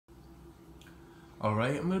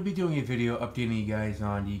Alright, I'm going to be doing a video updating you guys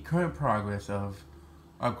on the current progress of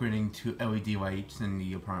upgrading to LED lights in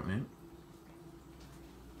the apartment.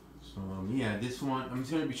 So yeah, this one, I'm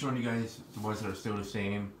just going to be showing you guys the ones that are still the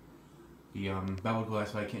same. The bevel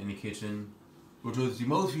glass light kit in the kitchen, which was the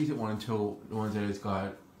most recent one until the ones that I just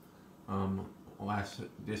got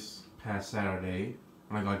this past Saturday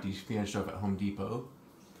when I got these finished up at Home Depot.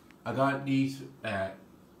 I got these at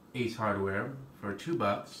Ace Hardware for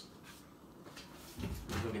 $2.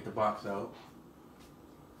 We'll get the box out.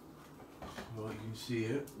 So you can see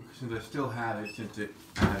it. Since I still have it, since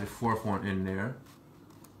I had a fourth one in there.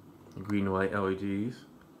 The green light LEDs.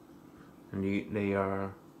 And they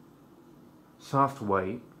are soft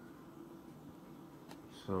white.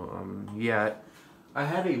 So yeah, I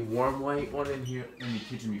had a warm light one in here in the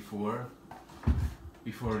kitchen before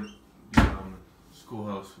the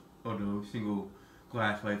schoolhouse, the single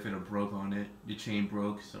glass light fitter broke on it. The chain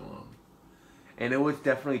broke, so and it was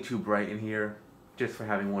definitely too bright in here just for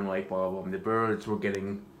having one light bulb. The birds were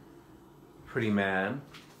getting pretty mad,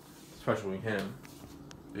 especially him,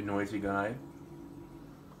 the noisy guy.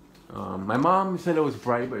 My mom said it was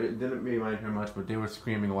bright, but it didn't really mind her much, but they were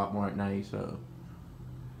screaming a lot more at night, so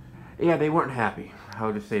yeah, they weren't happy. I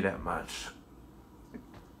would just say that much.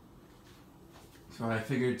 So I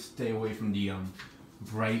figured stay away from the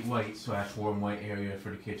bright white / warm white area for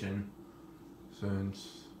the kitchen,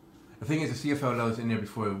 since the thing is, the CFL that was in there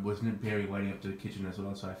before wasn't very lighting up to the kitchen as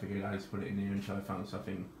well, so I figured I'd just put it in there until I found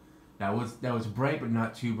something that was bright but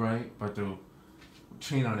not too bright, but the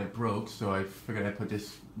chain on it broke, so I figured I'd put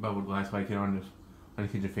this bevel glass light kit on the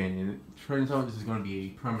kitchen fan, and it turns out this is going to be a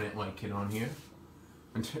permanent light kit on here.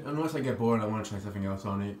 Unless I get bored, I want to try something else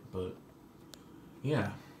on it, but yeah.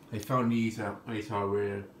 I found these at Ace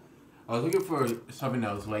Hardware. I was looking for something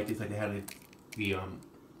that was like this, like they had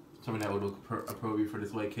something that would look appropriate for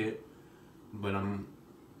this light kit. But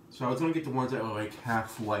so I was gonna get the ones that were like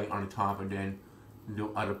half white on the top and then the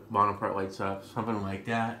other bottom part lights up, something like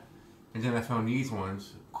that. And then I found these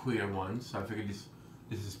ones, clear ones. So I figured this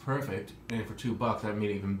is perfect. And for $2, that made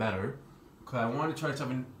it even better. Cause I wanted to try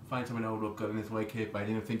find something that would look good in this light kit, but I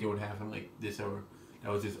didn't think they would have something like this or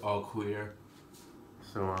that was just all clear.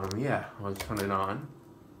 So yeah, I'll turn it on.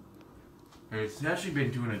 And it's actually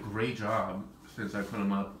been doing a great job since I put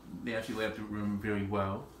them up. They actually lit up the room very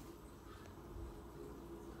well.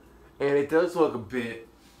 And it does look a bit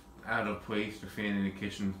out of place, the fan in the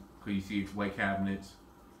kitchen, because you see it's white cabinets,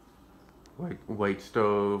 white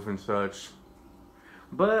stove and such.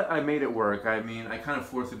 But I made it work. I mean, I kind of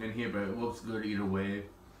forced it in here, but it looks good either way.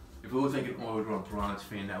 If it was like an old or bronze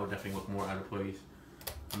fan, that would definitely look more out of place.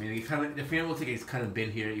 I mean, the fan looks like it's kind of been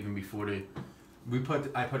here even before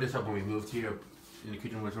I put this up when we moved here, and the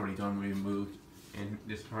kitchen was already done when we moved in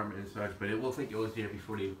this apartment and such. But it looks like it was here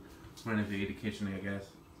before they renovated the kitchen, I guess.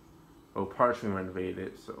 Oh, partially renovated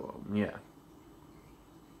it, so yeah.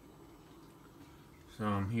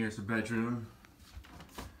 So here's the bedroom.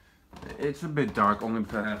 It's a bit dark only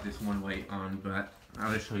because I have this one light on, but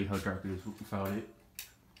I'll just show you how dark it is without it.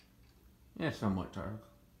 Yeah, somewhat dark.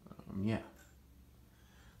 Yeah.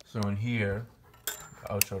 So in here,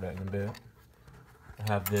 I'll show that in a bit.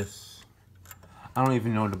 I have this. I don't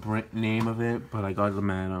even know the name of it, but I got them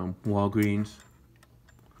at Walgreens.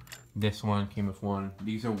 This one came with one.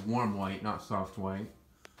 These are warm white, not soft white.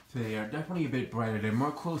 So they are definitely a bit brighter. They're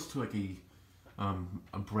more close to like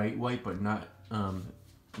a bright white, but not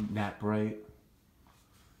that bright.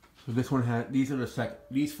 So this one had, these are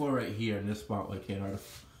these four right here in this spotlight kit are the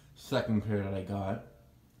second pair that I got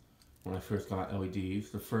when I first got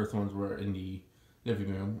LEDs. The first ones were in the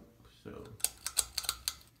living room. So,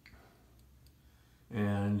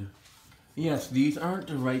 and yes, these aren't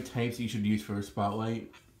the right types you should use for a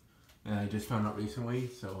spotlight. And I just found out recently,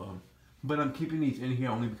 so but I'm keeping these in here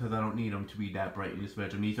only because I don't need them to be that bright in this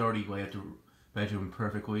bedroom. These already light up the bedroom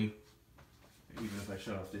perfectly. Even if I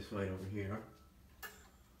shut off this light over here.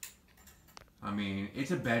 I mean, it's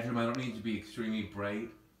a bedroom. I don't need it to be extremely bright.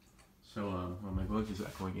 So, well, my voice is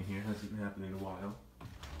echoing in here. Hasn't happened in a while.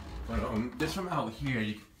 But this from out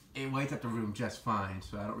here, it lights up the room just fine.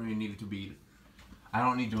 So I don't really need it to be. I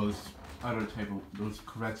don't need those other those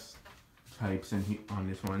correct types on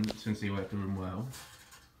this one, since they light the room well.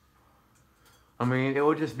 I mean, it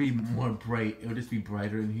would just be more bright. It would just be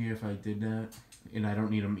brighter in here if I did that, and I don't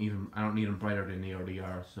need them brighter than they already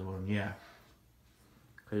are. So yeah,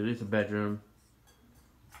 it is a bedroom.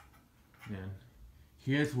 And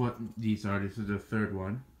here's what these are. This is the third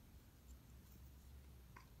one.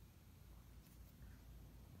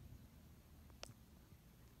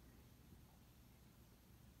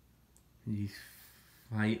 These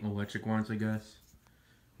white electric ones, I guess.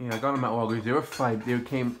 Yeah, I got them at Walgreens. They were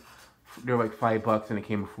they were like $5 and it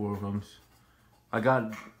came with 4 of them. I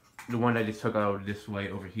got the one I just took out this way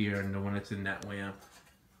over here and the one that's in that lamp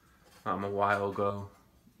a while ago.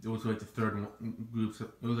 It was like the third it was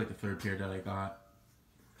like the third pair that I got.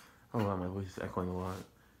 Oh wow, my voice is echoing a lot.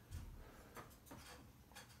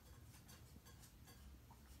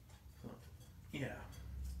 Yeah.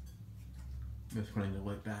 Just putting the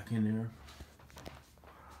light back in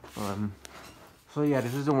there. So yeah,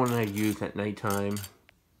 this is the one I use at nighttime.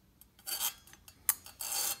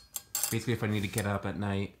 Basically, if I need to get up at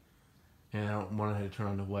night and I don't want to turn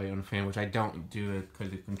on the light on the fan, which I don't do it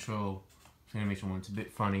because the control animation one's a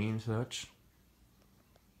bit funny and such.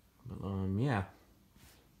 But yeah.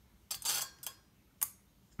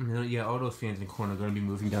 And, yeah, all those fans in the corner are going to be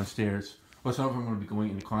moving downstairs. Well, some of them are going to be going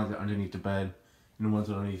in the closet underneath the bed, and the ones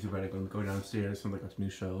underneath the bed are going to go downstairs on like a new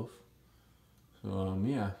shelf. So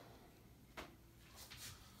yeah.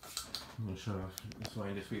 I'm going to shut off this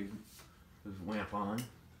light this week. This lamp on.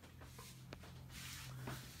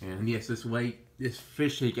 And yes, this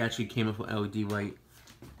fish tank actually came with an LED light.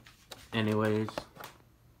 Anyways.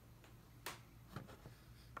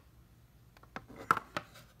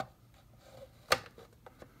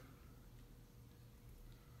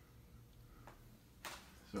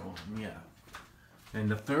 So, yeah. And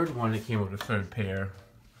the third one, it came with the third pair.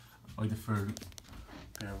 Like the third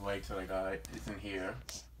pair of lights that I got is in here.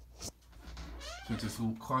 Since this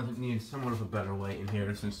little closet needs somewhat of a better light in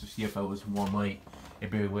here, since the CFL was warm light, it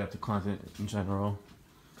barely lit up the closet in general.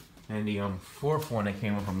 And the fourth one that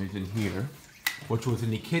came up from is in here, which was in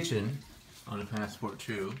the kitchen on the Passport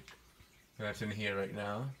 2. That's in here right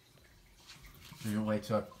now. And it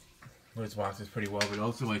lights up those boxes pretty well, but it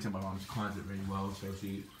also lights up my mom's closet really well, so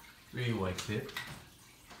she really likes it.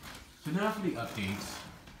 So now for the updates.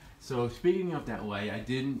 So speaking of that light,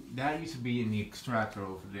 that used to be in the extractor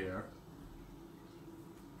over there.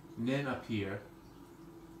 And then up here.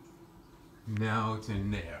 Now it's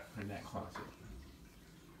in there, in that closet.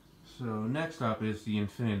 So next up is the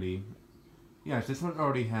Infinity. Yes, this one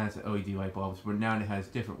already has LED light bulbs, but now it has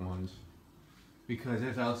different ones. Because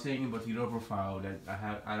as I was saying about the low profile, that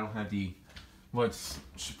I don't have what's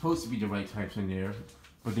supposed to be the right types in there,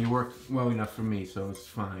 but they work well enough for me, so it's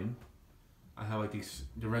fine. I have like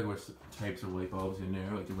the regular types of light bulbs in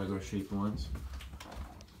there, like the regular shaped ones.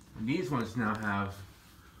 And these ones now have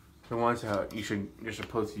the ones that you're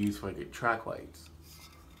supposed to use for like track lights.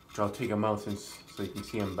 So I'll take them out so you can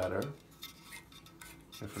see them better.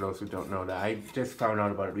 And for those who don't know that, I just found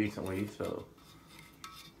out about it recently, so.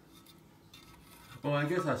 Well, I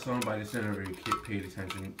guess I saw them by the center where you paid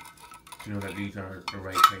attention to know that these are the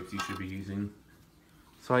right types you should be using.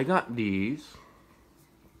 So I got these.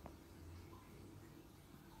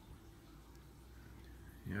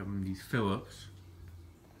 You have these Philips.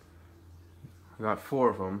 I got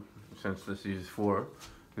 4 of them, since this is 4.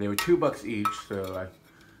 And they were $2 each,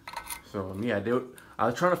 so yeah, I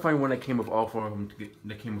was trying to find one that came with all 4 of them.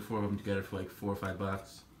 That came with 4 of them together for like $4 or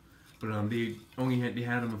 $5. But they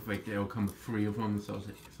had them with like they'll come with 3 of them, so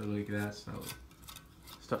like that.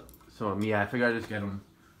 So yeah, I figured I'd just get them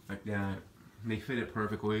like that. They fit it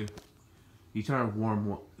perfectly. These are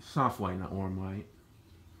soft white, not warm white.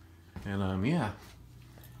 And yeah,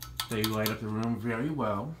 they light up the room very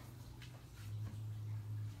well.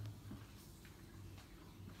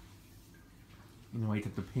 You know, I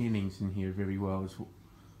took the paintings in here very well,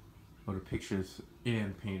 or the pictures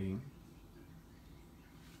and painting.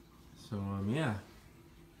 So, yeah.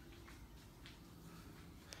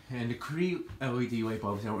 And the Cree LED light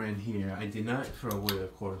bulbs that were in here, I did not throw away,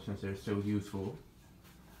 of course, since they're so useful.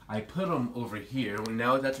 I put them over here.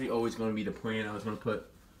 Now it's actually always going to be the plan. I was going to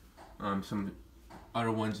put some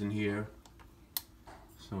other ones in here.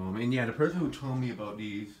 So, and yeah, the person who told me about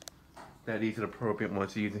these, that these are the appropriate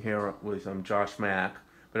ones to use in here, was Josh Mack,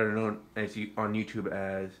 but I don't know on YouTube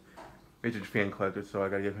as Vintage Fan Collector. So I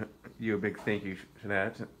gotta give you a big thank you for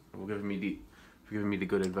that, for giving me the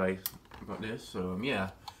good advice about this. So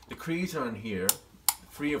yeah, the Crees are in here.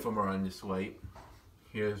 3 of them are on this light.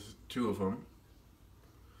 Here's 2 of them.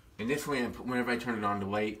 And this lamp, whenever I turn it on, the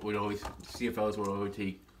light would always CFLs would always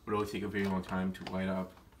take a very long time to light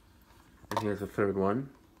up. And here's the 3rd one.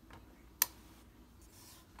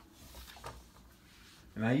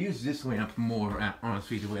 And I use this lamp more,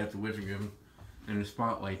 honestly, to light up the living room than the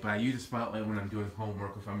spotlight. But I use the spotlight when I'm doing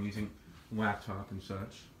homework, if I'm using laptop and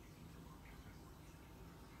such.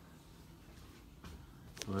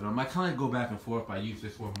 But I kind of go back and forth. But I use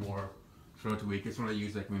this one more throughout the week. This one I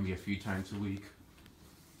use like maybe a few times a week.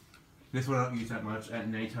 This one I don't use that much at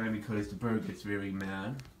nighttime because the bird gets very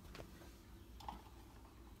mad.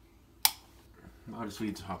 I'll just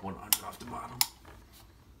leave the top one on off the bottom.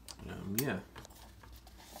 Yeah.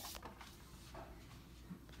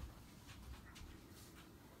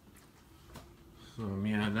 So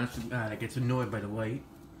yeah, not too bad. I get annoyed by the light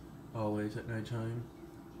always at nighttime.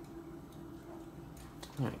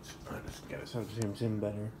 Right, let's get some zooms in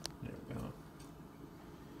better. There we go.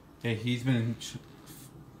 Yeah, he's been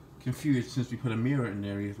confused since we put a mirror in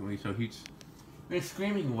there recently, so he's been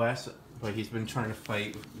screaming less, but he's been trying to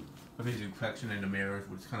fight with his reflection in the mirror,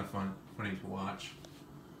 which is kind of funny to watch.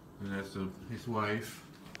 And that's his wife.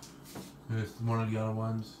 There's one of the other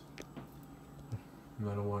ones.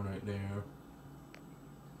 Another one right there.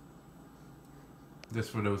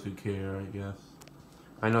 Just for those who care, I guess.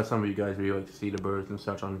 I know some of you guys really like to see the birds and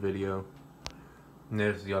such on video. And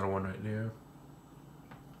there's the other one right there.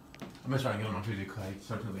 I'm gonna try to get them on video because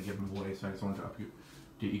sometimes I give them away, so I just wanted to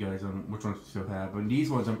update you guys on which ones we still have. But these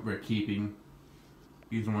ones we're keeping.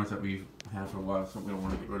 These are the ones that we've had for a while, so we don't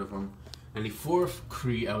want to get rid of them. And the fourth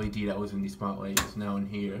Cree LED that was in the spotlight is now in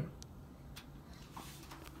here.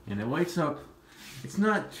 And it lights up. It's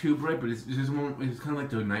not too bright, but it's kind of like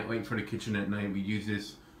the night light for the kitchen at night. We use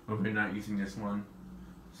this when we're not using this one.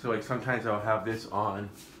 So like sometimes I'll have this on.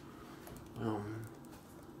 I'll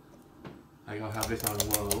have this on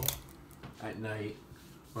low at night.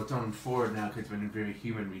 Well, it's on forward now because it's been very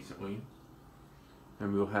humid recently.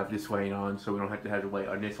 And we'll have this light on, so we don't have to have the light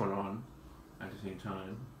on this one on at the same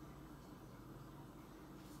time.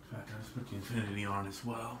 In fact, I'll just put the infinity on as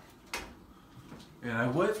well. And I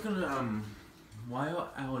was gonna,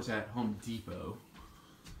 while I was at Home Depot,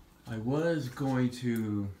 I was going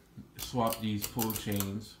to swap these pull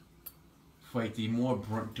chains for like the more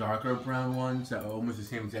darker brown ones that are almost the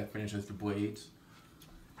same exact finish as the blades.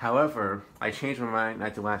 However, I changed my mind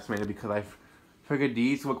at the last minute because I figured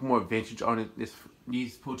these look more vintage on it.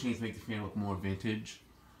 These pull chains make the fan look more vintage,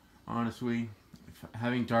 honestly.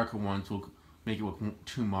 Having darker ones will make it look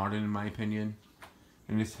too modern in my opinion.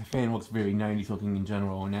 And this fan looks very 90s looking in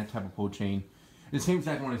general, and that type of pull chain. The same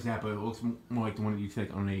exact one as that, but it looks more like the one that you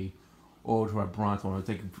take on a old or a bronze one. It's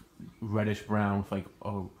like reddish brown with like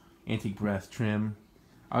antique brass trim.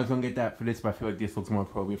 I was gonna get that for this, but I feel like this looks more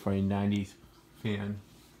appropriate for a 90s fan.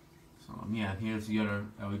 So yeah, here's the other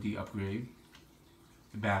LED upgrade.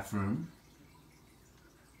 The bathroom.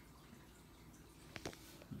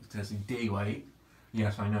 It says daylight.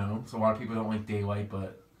 Yes, I know. So a lot of people don't like daylight,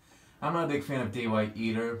 but I'm not a big fan of daylight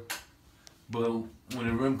either. But when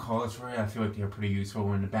a room calls for it, I feel like they're pretty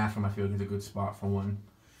useful. In the bathroom, I feel like it's a good spot for one.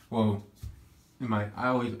 Well, I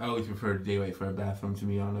always prefer daylight for a bathroom, to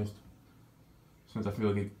be honest. Since I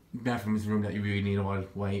feel like a bathroom is a room that you really need a lot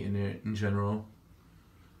of light in it in general.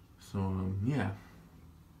 So yeah.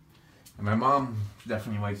 And my mom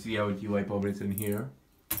definitely likes the LED light bulb that's in here.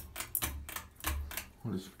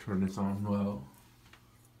 I'll just turn this on well.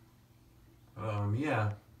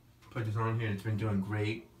 Yeah. Put this on here, it's been doing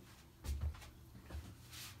great.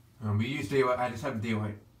 We use daylight. I just have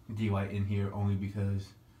daylight in here only because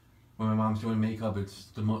when my mom's doing makeup, it's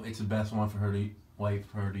the best one for her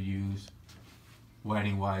to use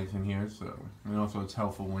lighting wise in here. So, and also it's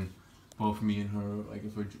helpful when both me and her, like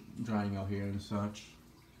if we're drying out hair and such.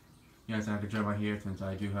 Yes, I have to dry my hair since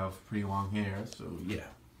I do have pretty long hair. So yeah.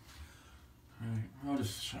 Alright, I'll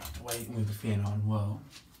just try to wait and leave the fan on low.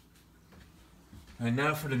 And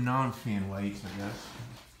now for the non-fan lights, I guess.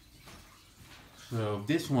 So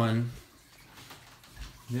this lamp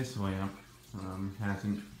has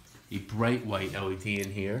a bright white LED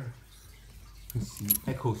in here. It's the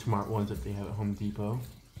Echo Smart ones that they have at Home Depot.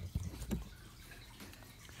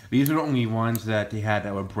 These are the only ones that they had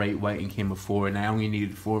that were bright white and came before, and I only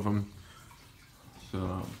needed 4 of them.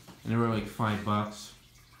 So, and they were like $5. $4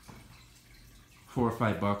 or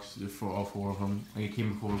 $5 for all 4 of them. Like it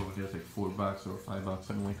came before, but it was like $4 or $5,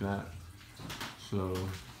 something like that. So,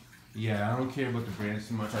 yeah, I don't care about the brands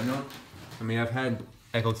too much. I mean, I've had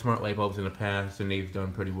Echo Smart light bulbs in the past, and they've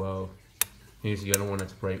done pretty well. Here's the other one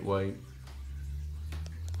that's bright white.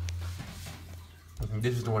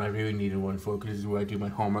 This is the one I really needed one for, because this is where I do my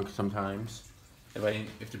homework sometimes.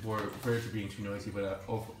 If the birds are being too noisy, but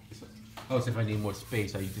also if I need more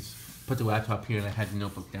space, I just put the laptop here, and I had the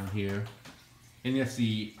notebook down here. And yes,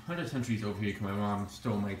 the 100 Centuries over here, because my mom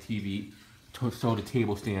stole my TV, stole the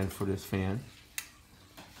table stand for this fan,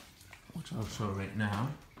 which I'll show right now.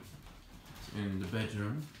 It's in the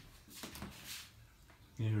bedroom.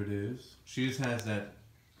 Here it is. She just has that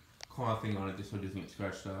cloth thing on it just so it doesn't get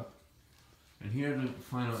scratched up. And here are the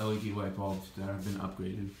final LED light bulbs that have been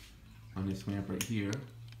upgraded on this lamp right here.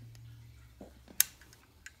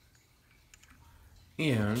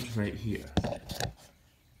 And right here.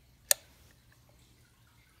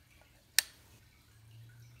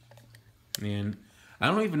 And I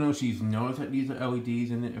don't even know if she's noticed that these are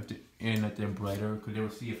LEDs in it, and that they're brighter, because there were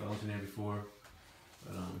CFLs in there before.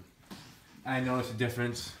 But I noticed a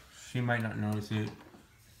difference. She might not notice it,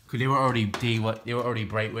 because they were already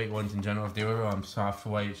bright white ones in general. If they were soft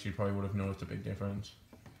white, she probably would have noticed a big difference.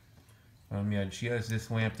 Yeah, she has this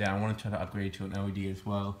lamp that I want to try to upgrade to an LED as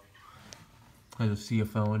well. Has a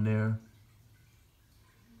CFL in there.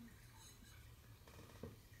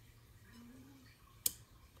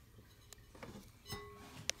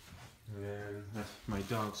 And then that's my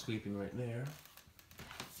dog sleeping right there.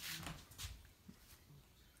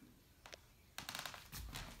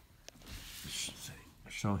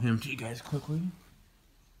 Show him to you guys quickly.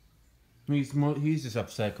 He's just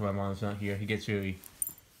upset because my mom's not here. He gets really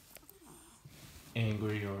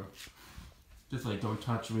angry, or just like, don't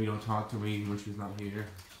touch me, don't talk to me when she's not here.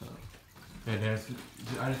 So, and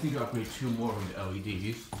I just need to upgrade 2 more of the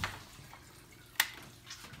LEDs.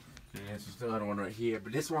 And there's still another one right here,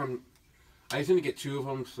 but this one I just need to get 2 of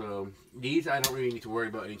them. So these I don't really need to worry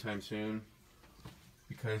about anytime soon,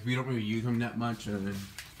 because we don't really use them that much. And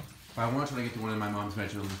if I want to try to get to one of my mom's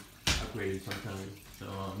bedroom upgraded sometime. So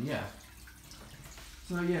yeah.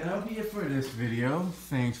 So yeah, that'll be it for this video.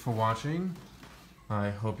 Thanks for watching. I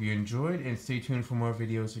hope you enjoyed, and stay tuned for more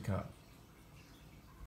videos to come.